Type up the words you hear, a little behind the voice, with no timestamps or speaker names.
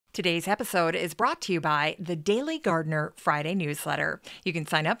Today's episode is brought to you by the Daily Gardener Friday newsletter. You can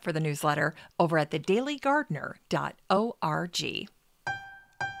sign up for the newsletter over at thedailygardener.org.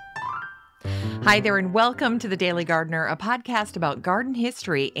 Hi there, and welcome to The Daily Gardener, a podcast about garden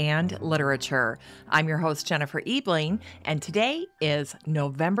history and literature. I'm your host, Jennifer Ebling, and today is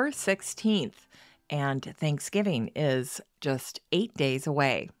November 16th, and Thanksgiving is just 8 days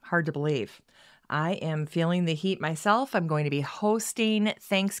away. Hard to believe. I am feeling the heat myself. I'm going to be hosting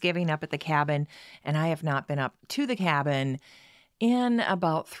Thanksgiving up at the cabin, and I have not been up to the cabin in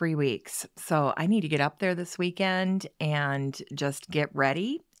about 3 weeks. So I need to get up there this weekend and just get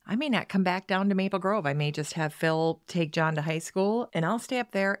ready. I may not come back down to Maple Grove. I may just have Phil take John to high school, and I'll stay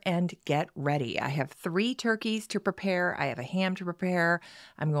up there and get ready. I have 3 turkeys to prepare. I have a ham to prepare.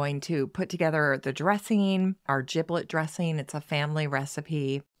 I'm going to put together the dressing, our giblet dressing. It's a family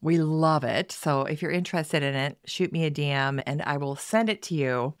recipe. We love it. So if you're interested in it, shoot me a DM and I will send it to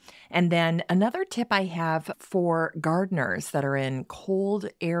you. And then another tip I have for gardeners that are in cold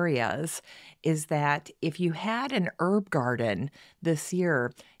areas is that if you had an herb garden this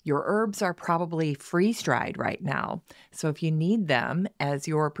year, your herbs are probably freeze-dried right now. So if you need them as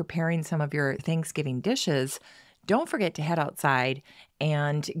you're preparing some of your Thanksgiving dishes, don't forget to head outside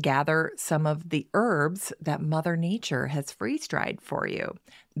and gather some of the herbs that Mother Nature has freeze-dried for you.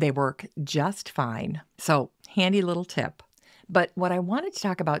 They work just fine. So, handy little tip. But what I wanted to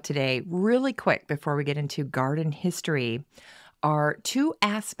talk about today, really quick before we get into garden history, are 2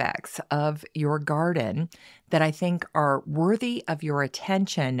 aspects of your garden that I think are worthy of your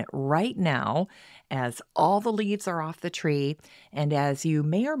attention right now as all the leaves are off the tree and as you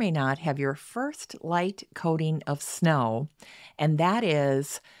may or may not have your first light coating of snow, and that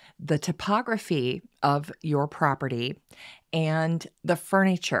is the topography of your property and the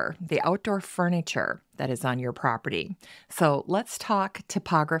furniture, the outdoor furniture that is on your property. So let's talk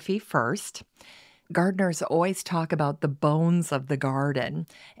topography first. Gardeners always talk about the bones of the garden,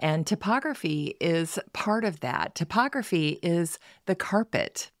 and topography is part of that. Topography is the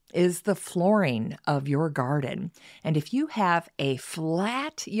carpet, is the flooring of your garden. And if you have a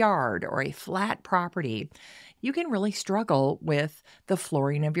flat yard or a flat property, you can really struggle with the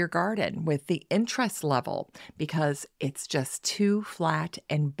flooring of your garden, with the interest level, because it's just too flat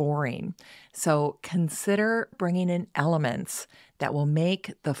and boring. So consider bringing in elements that will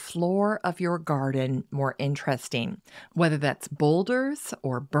make the floor of your garden more interesting, whether that's boulders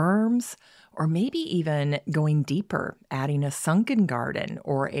or berms, or maybe even going deeper, adding a sunken garden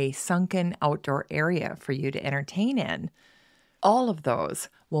or a sunken outdoor area for you to entertain in. All of those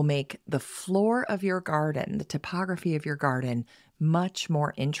will make the floor of your garden, the topography of your garden, much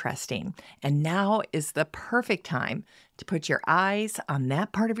more interesting. And now is the perfect time to put your eyes on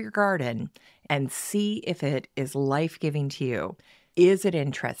that part of your garden and see if it is life-giving to you. Is it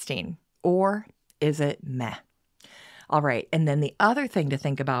interesting or is it meh? All right. And then the other thing to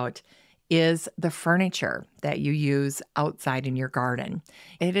think about is the furniture that you use outside in your garden.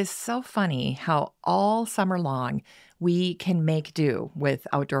 It is so funny how all summer long we can make do with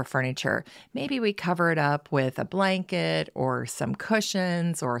outdoor furniture. Maybe we cover it up with a blanket or some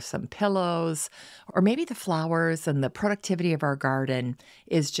cushions or some pillows, or maybe the flowers and the productivity of our garden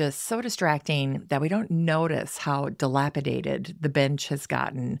is just so distracting that we don't notice how dilapidated the bench has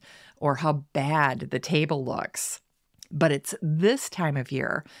gotten or how bad the table looks. But it's this time of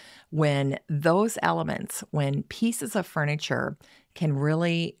year when those elements, when pieces of furniture can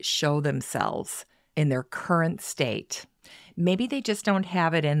really show themselves in their current state. Maybe they just don't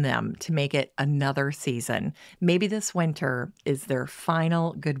have it in them to make it another season. Maybe this winter is their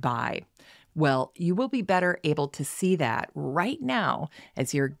final goodbye. Well, you will be better able to see that right now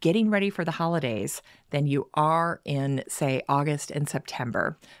as you're getting ready for the holidays than you are in, say, August and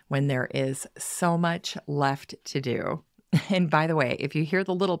September, when there is so much left to do. And by the way, if you hear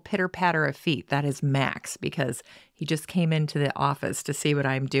the little pitter-patter of feet, that is Max, because he just came into the office to see what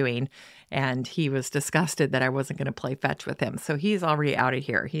I'm doing, and he was disgusted that I wasn't going to play fetch with him. So he's already out of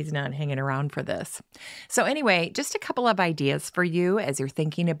here. He's not hanging around for this. So anyway, just a couple of ideas for you as you're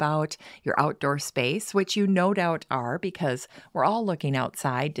thinking about your outdoor space, which you no doubt are, because we're all looking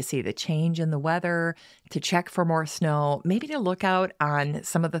outside to see the change in the weather, to check for more snow, maybe to look out on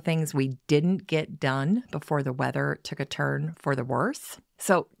some of the things we didn't get done before the weather took a turn for the worse.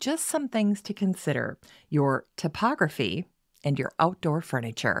 So just some things to consider: your topography and your outdoor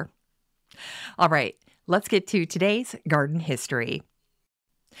furniture. All right, let's get to today's garden history.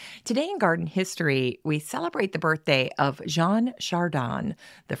 Today in garden history, we celebrate the birthday of Jean Chardin,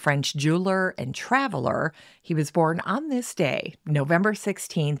 the French jeweler and traveler. He was born on this day, November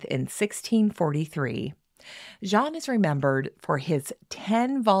 16th in 1643. Jean is remembered for his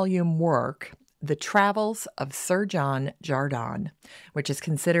 10-volume work, The Travels of Sir John Chardin, which is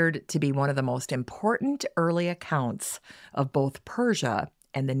considered to be one of the most important early accounts of both Persia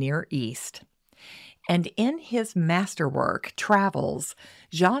and the Near East. And in his masterwork, Travels,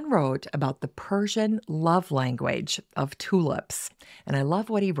 Jean wrote about the Persian love language of tulips. And I love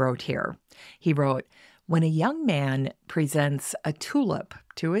what he wrote here. He wrote, "When a young man presents a tulip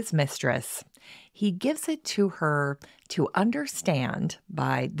to his mistress, he gives it to her to understand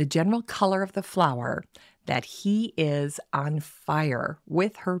by the general color of the flower that he is on fire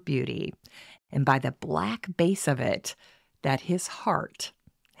with her beauty, and by the black base of it that his heart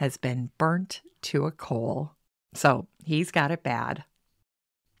has been burnt to a coal." So he's got it bad.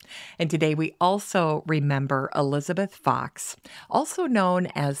 And today we also remember Elizabeth Fox, also known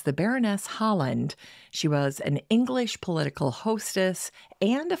as the Baroness Holland. She was an English political hostess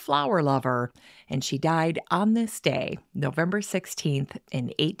and a flower lover, and she died on this day, November 16th,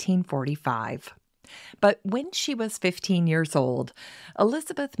 in 1845. But when she was 15 years old,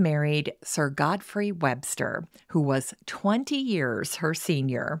 Elizabeth married Sir Godfrey Webster, who was 20 years her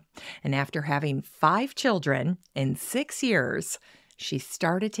senior. And after having 5 children in 6 years, she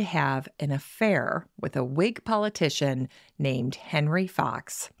started to have an affair with a Whig politician named Henry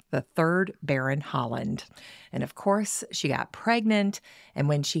Fox, the 3rd Baron Holland. And of course, she got pregnant, and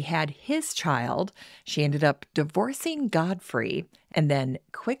when she had his child, she ended up divorcing Godfrey and then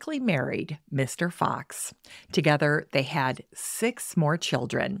quickly married Mr. Fox. Together, they had 6 more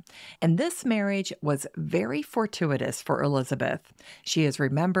children, and this marriage was very fortuitous for Elizabeth. She is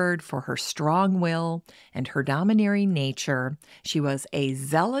remembered for her strong will and her domineering nature. She was a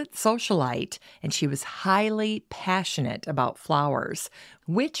zealot socialite, and she was highly passionate about flowers,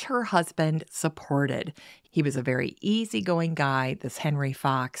 which her husband supported. He was a very easygoing guy, this Henry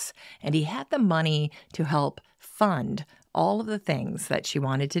Fox, and he had the money to help fund all of the things that she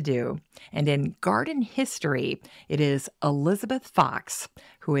wanted to do. And in garden history, it is Elizabeth Fox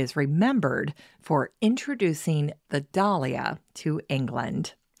who is remembered for introducing the dahlia to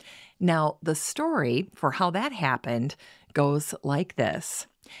England. Now, the story for how that happened goes like this.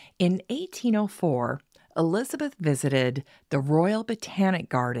 In 1804, Elizabeth visited the Royal Botanic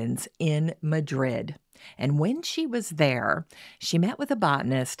Gardens in Madrid. And when she was there, she met with a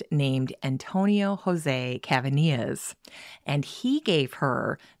botanist named Antonio José Cavanilles, and he gave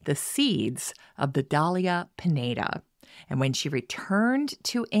her the seeds of the Dahlia pinnata. And when she returned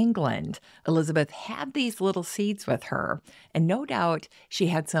to England, Elizabeth had these little seeds with her, and no doubt she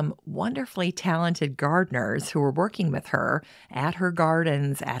had some wonderfully talented gardeners who were working with her at her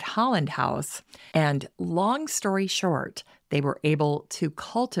gardens at Holland House. And long story short, they were able to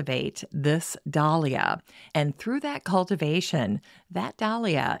cultivate this dahlia. And through that cultivation, that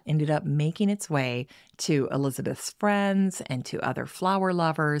dahlia ended up making its way to Elizabeth's friends and to other flower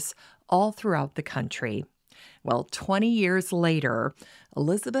lovers all throughout the country. Well, 20 years later,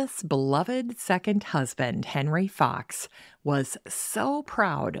 Elizabeth's beloved second husband, Henry Fox, was so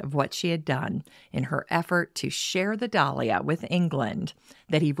proud of what she had done in her effort to share the dahlia with England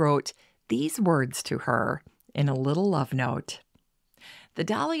that he wrote these words to her in a little love note. "The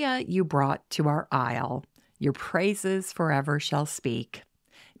dahlia you brought to our isle, your praises forever shall speak,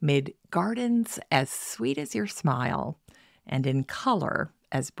 mid gardens as sweet as your smile, and in color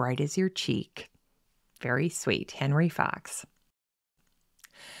as bright as your cheek." Very sweet, Henry Fox.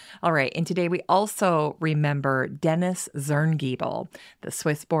 All right, and today we also remember Dennis Zirngiebel, the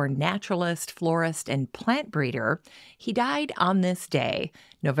Swiss-born naturalist, florist, and plant breeder. He died on this day,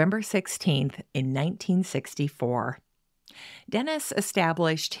 November 16th, in 1964. Dennis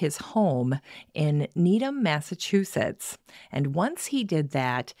established his home in Needham, Massachusetts, and once he did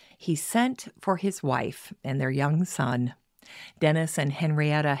that, he sent for his wife and their young son. Dennis and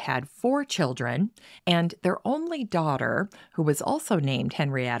Henrietta had 4 children, and their only daughter, who was also named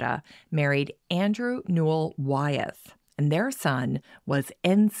Henrietta, married Andrew Newell Wyeth, and their son was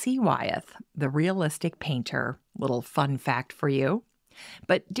N.C. Wyeth, the realistic painter. Little fun fact for you.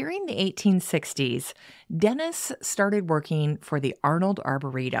 But during the 1860s, Dennis started working for the Arnold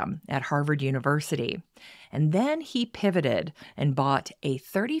Arboretum at Harvard University. And then he pivoted and bought a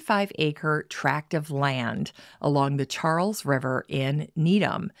 35-acre tract of land along the Charles River in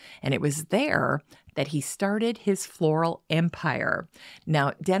Needham. And it was there that he started his floral empire.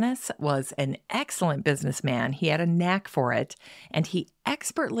 Now, Dennis was an excellent businessman. He had a knack for it, and he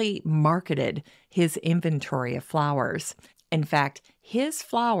expertly marketed his inventory of flowers. In fact, his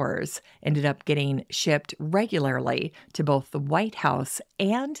flowers ended up getting shipped regularly to both the White House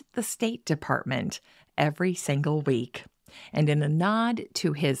and the State Department every single week. And in a nod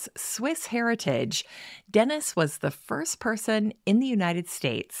to his Swiss heritage, Dennis was the first person in the United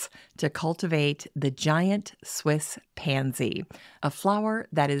States to cultivate the giant Swiss pansy, a flower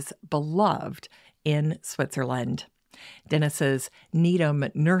that is beloved in Switzerland. Dennis's Needham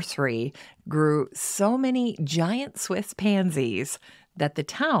nursery grew so many giant Swiss pansies that the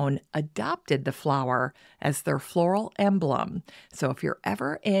town adopted the flower as their floral emblem. So if you're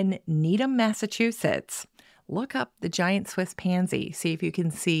ever in Needham, Massachusetts, look up the giant Swiss pansy. See if you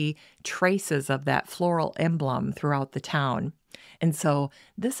can see traces of that floral emblem throughout the town. And so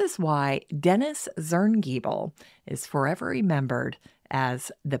this is why Dennis Zirngiebel is forever remembered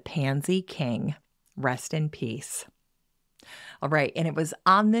as the Pansy King. Rest in peace. All right, and it was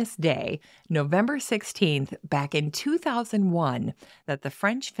on this day, November 16th, back in 2001, that the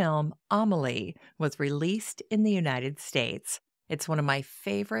French film Amelie was released in the United States. It's one of my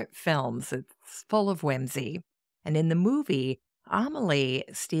favorite films. It's full of whimsy. And in the movie, Amelie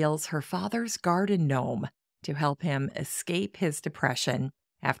steals her father's garden gnome to help him escape his depression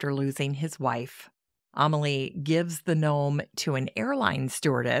after losing his wife. Amelie gives the gnome to an airline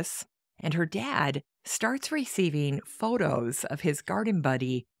stewardess, and her dad starts receiving photos of his garden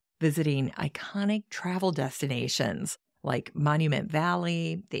buddy visiting iconic travel destinations like Monument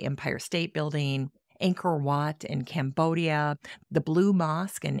Valley, the Empire State Building, Angkor Wat in Cambodia, the Blue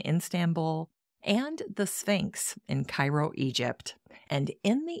Mosque in Istanbul, and the Sphinx in Cairo, Egypt. And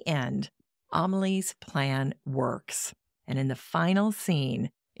in the end, Amelie's plan works. And in the final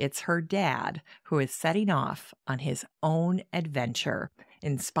scene, it's her dad who is setting off on his own adventure,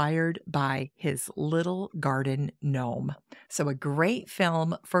 inspired by his little garden gnome. So a great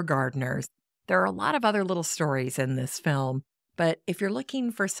film for gardeners. There are a lot of other little stories in this film, but if you're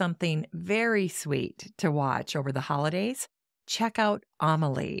looking for something very sweet to watch over the holidays, check out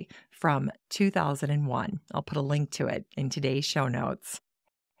Amelie from 2001. I'll put a link to it in today's show notes.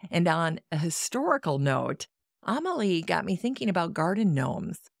 And on a historical note, Amelie got me thinking about garden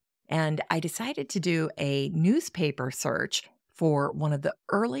gnomes, and I decided to do a newspaper search for one of the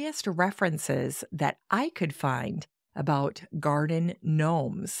earliest references that I could find about garden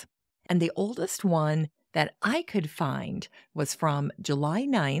gnomes. And the oldest one that I could find was from July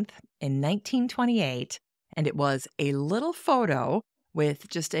 9th in 1928, and it was a little photo with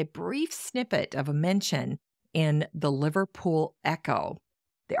just a brief snippet of a mention in the Liverpool Echo.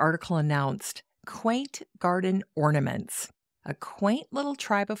 The article announced, "Quaint garden ornaments. A quaint little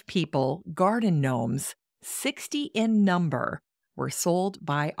tribe of people, garden gnomes, 60 in number, were sold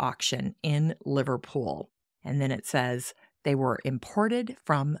by auction in Liverpool." And then it says they were imported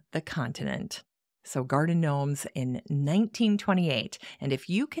from the continent. So garden gnomes in 1928. And if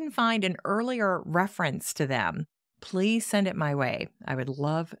you can find an earlier reference to them, please send it my way. I would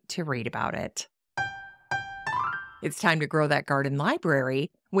love to read about it. It's time to grow that garden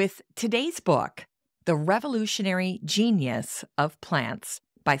library with today's book, The Revolutionary Genius of Plants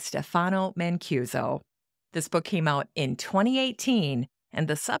by Stefano Mancuso. This book came out in 2018, and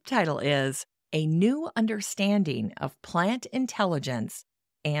the subtitle is A New Understanding of Plant Intelligence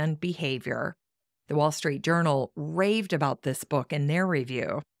and Behavior. The Wall Street Journal raved about this book in their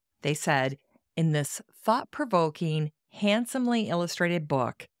review. They said, in this thought-provoking, handsomely illustrated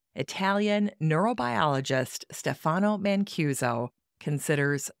book, Italian neurobiologist Stefano Mancuso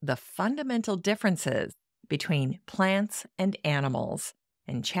considers the fundamental differences between plants and animals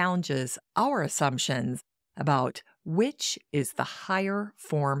and challenges our assumptions about which is the higher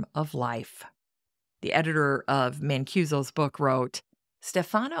form of life. The editor of Mancuso's book wrote,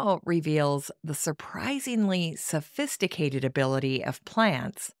 Stefano reveals the surprisingly sophisticated ability of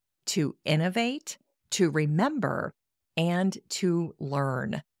plants to innovate, to remember, and to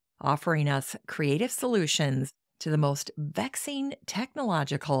learn, offering us creative solutions to the most vexing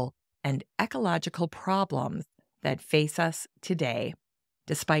technological and ecological problems that face us today.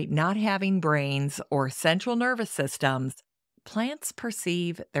 Despite not having brains or central nervous systems, plants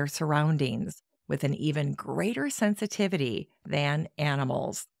perceive their surroundings with an even greater sensitivity than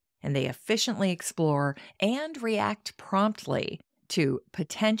animals, and they efficiently explore and react promptly to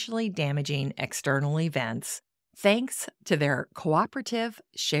potentially damaging external events, thanks to their cooperative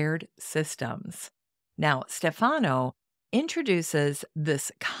shared systems. Now, Stefano introduces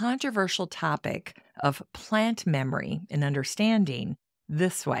this controversial topic of plant memory and understanding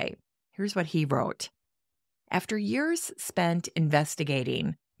this way. Here's what he wrote. After years spent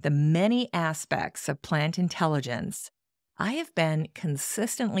investigating the many aspects of plant intelligence, I have been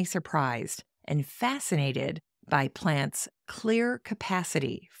consistently surprised and fascinated by plants' clear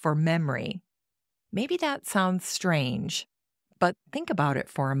capacity for memory. Maybe that sounds strange, but think about it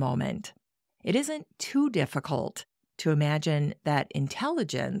for a moment. It isn't too difficult to imagine that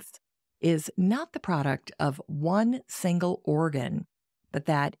intelligence is not the product of one single organ, but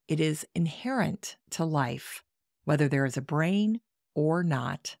that it is inherent to life, whether there is a brain or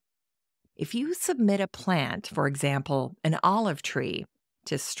not. If you submit a plant, for example, an olive tree,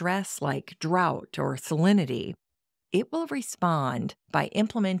 to stress like drought or salinity, it will respond by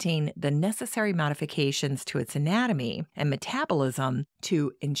implementing the necessary modifications to its anatomy and metabolism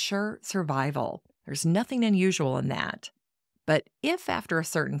to ensure survival. There's nothing unusual in that. But if after a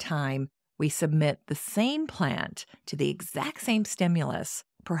certain time we submit the same plant to the exact same stimulus,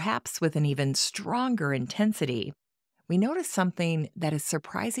 perhaps with an even stronger intensity, we notice something that is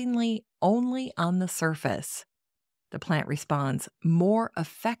surprisingly only on the surface. The plant responds more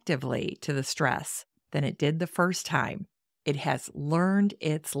effectively to the stress than it did the first time. It has learned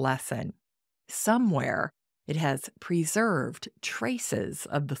its lesson. Somewhere, it has preserved traces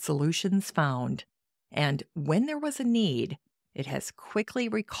of the solutions found, and when there was a need, it has quickly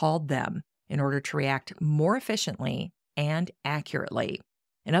recalled them in order to react more efficiently and accurately.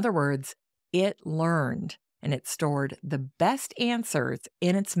 In other words, it learned, and it stored the best answers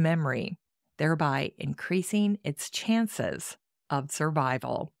in its memory, thereby increasing its chances of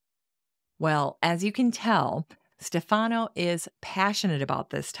survival. Well, as you can tell, Stefano is passionate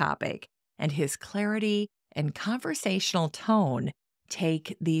about this topic, and his clarity and conversational tone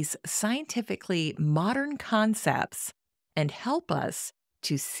take these scientifically modern concepts and help us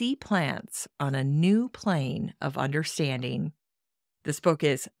to see plants on a new plane of understanding. This book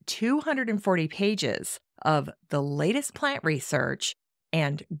is 240 pages of the latest plant research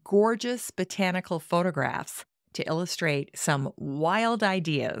and gorgeous botanical photographs to illustrate some wild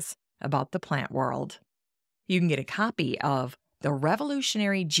ideas about the plant world. You can get a copy of The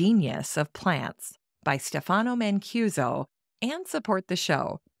Revolutionary Genius of Plants by Stefano Mancuso and support the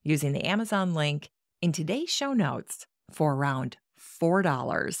show using the Amazon link in today's show notes for around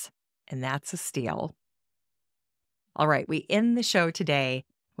 $4, and that's a steal. All right, we end the show today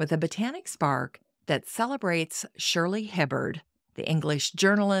with a Botanic Spark that celebrates Shirley Hibbard, the English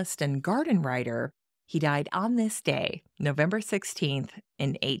journalist and garden writer. He died on this day, November 16th,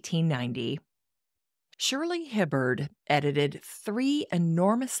 in 1890. Shirley Hibbard edited 3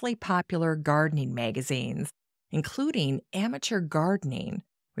 enormously popular gardening magazines, including Amateur Gardening,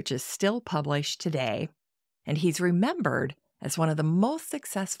 which is still published today, and he's remembered as one of the most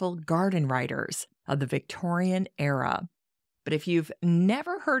successful garden writers of the Victorian era. But if you've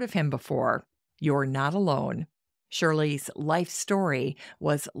never heard of him before, you're not alone. Shirley's life story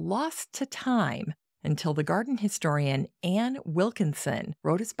was lost to time until the garden historian Anne Wilkinson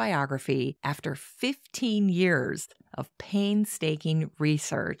wrote his biography after 15 years of painstaking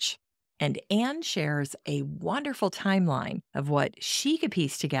research. And Anne shares a wonderful timeline of what she could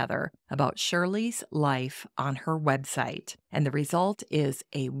piece together about Shirley's life on her website. And the result is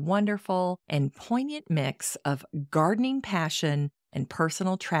a wonderful and poignant mix of gardening passion and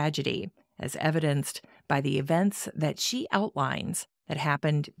personal tragedy, as evidenced by the events that she outlines that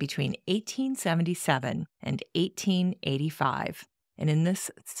happened between 1877 and 1885. And in this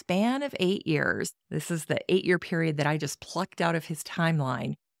span of 8 years, this is the 8-year period that I just plucked out of his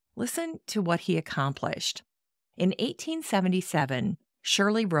timeline, listen to what he accomplished. In 1877,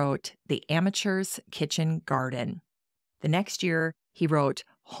 Shirley wrote The Amateur's Kitchen Garden. The next year, he wrote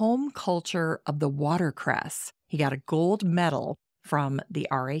Home Culture of the Watercress. He got a gold medal from the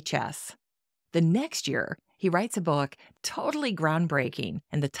RHS. The next year, he writes a book totally groundbreaking,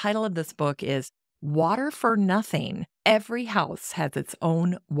 and the title of this book is Water for Nothing. Every house has its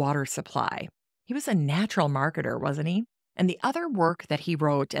own water supply. He was a natural marketer, wasn't he? And the other work that he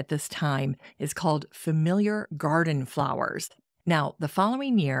wrote at this time is called Familiar Garden Flowers. Now, the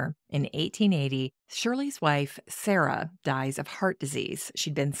following year, in 1880, Shirley's wife, Sarah, dies of heart disease.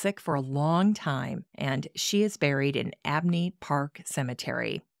 She'd been sick for a long time, and she is buried in Abney Park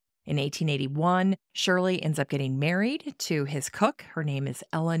Cemetery. In 1881, Shirley ends up getting married to his cook. Her name is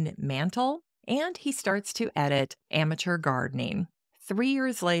Ellen Mantle, and he starts to edit Amateur Gardening. 3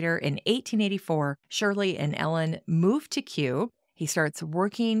 years later, in 1884, Shirley and Ellen move to Kew. He starts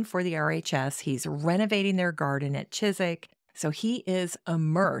working for the RHS. He's renovating their garden at Chiswick, so he is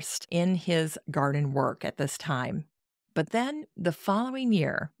immersed in his garden work at this time. But then the following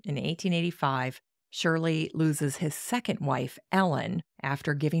year, in 1885, Shirley loses his second wife, Ellen,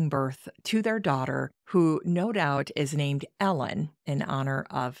 after giving birth to their daughter, who no doubt is named Ellen in honor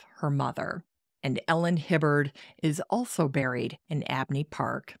of her mother. And Ellen Hibbard is also buried in Abney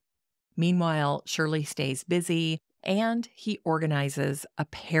Park. Meanwhile, Shirley stays busy, and he organizes a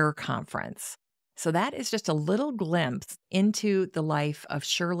pear conference. So that is just a little glimpse into the life of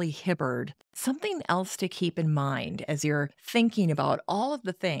Shirley Hibbard. Something else to keep in mind as you're thinking about all of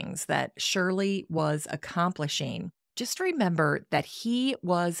the things that Shirley was accomplishing. Just remember that he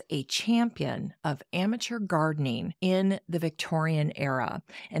was a champion of amateur gardening in the Victorian era.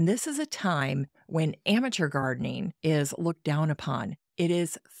 And this is a time when amateur gardening is looked down upon. It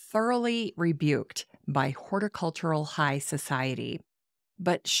is thoroughly rebuked by horticultural high society.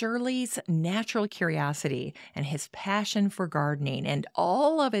 But Shirley's natural curiosity and his passion for gardening and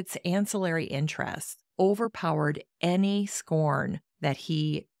all of its ancillary interests overpowered any scorn that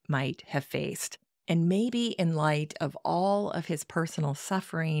he might have faced. And maybe in light of all of his personal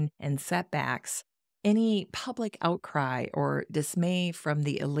suffering and setbacks, any public outcry or dismay from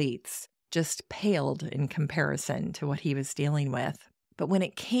the elites just paled in comparison to what he was dealing with. But when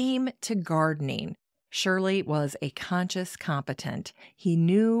it came to gardening, Shirley was a conscious competent. He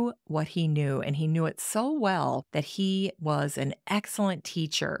knew what he knew, and he knew it so well that he was an excellent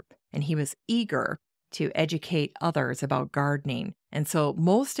teacher, and he was eager to educate others about gardening. And so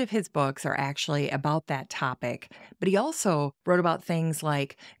most of his books are actually about that topic, but he also wrote about things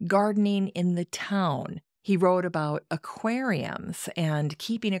like gardening in the town. He wrote about aquariums and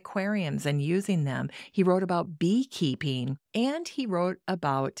keeping aquariums and using them. He wrote about beekeeping, and he wrote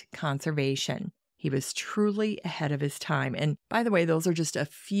about conservation. He was truly ahead of his time. And by the way, those are just a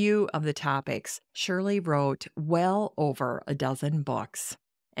few of the topics. Shirley wrote well over a dozen books.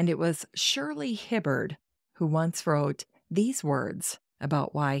 And it was Shirley Hibbard who once wrote these words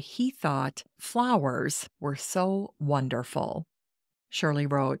about why he thought flowers were so wonderful. Shirley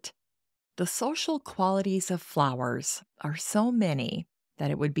wrote, "The social qualities of flowers are so many that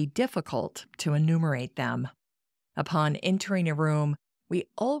it would be difficult to enumerate them. Upon entering a room, we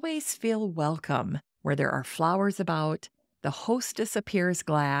always feel welcome where there are flowers about, the hostess appears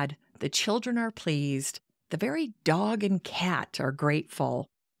glad, the children are pleased, the very dog and cat are grateful,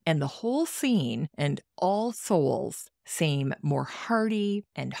 and the whole scene and all souls seem more hearty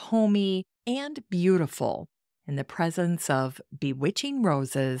and homey and beautiful in the presence of bewitching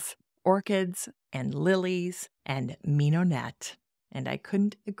roses, orchids, and lilies, and mignonette." And I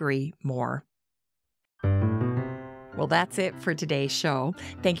couldn't agree more. Well, that's it for today's show.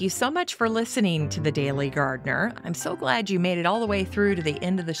 Thank you so much for listening to The Daily Gardener. I'm so glad you made it all the way through to the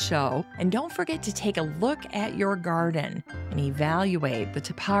end of the show. And don't forget to take a look at your garden and evaluate the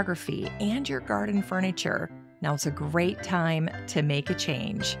topography and your garden furniture. Now is a great time to make a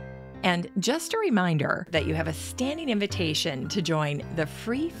change. And just a reminder that you have a standing invitation to join the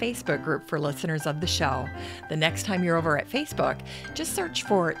free Facebook group for listeners of the show. The next time you're over at Facebook, just search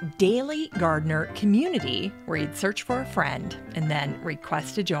for Daily Gardener Community, where you'd search for a friend and then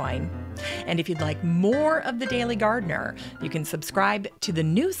request to join. And if you'd like more of The Daily Gardener, you can subscribe to the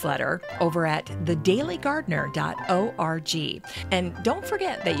newsletter over at thedailygardener.org. And don't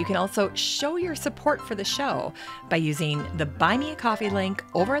forget that you can also show your support for the show by using the Buy Me a Coffee link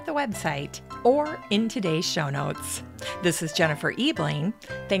over at the website or in today's show notes. This is Jennifer Ebling.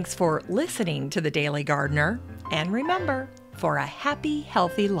 Thanks for listening to The Daily Gardener. And remember, for a happy,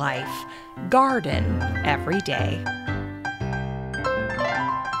 healthy life, garden every day.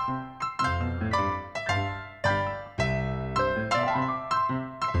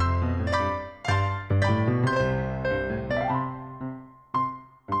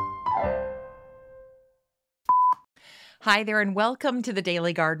 Hi there, and welcome to The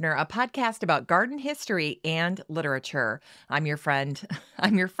Daily Gardener, a podcast about garden history and literature. I'm your friend.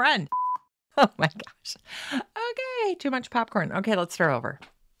 Oh my gosh. Okay, too much popcorn. Okay, let's start over.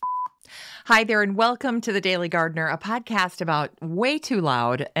 Hi there, and welcome to The Daily Gardener, a podcast about way too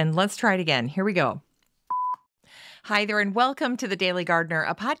loud. And let's try it again. Here we go. Hi there, and welcome to The Daily Gardener,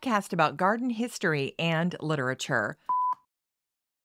 a podcast about garden history and literature.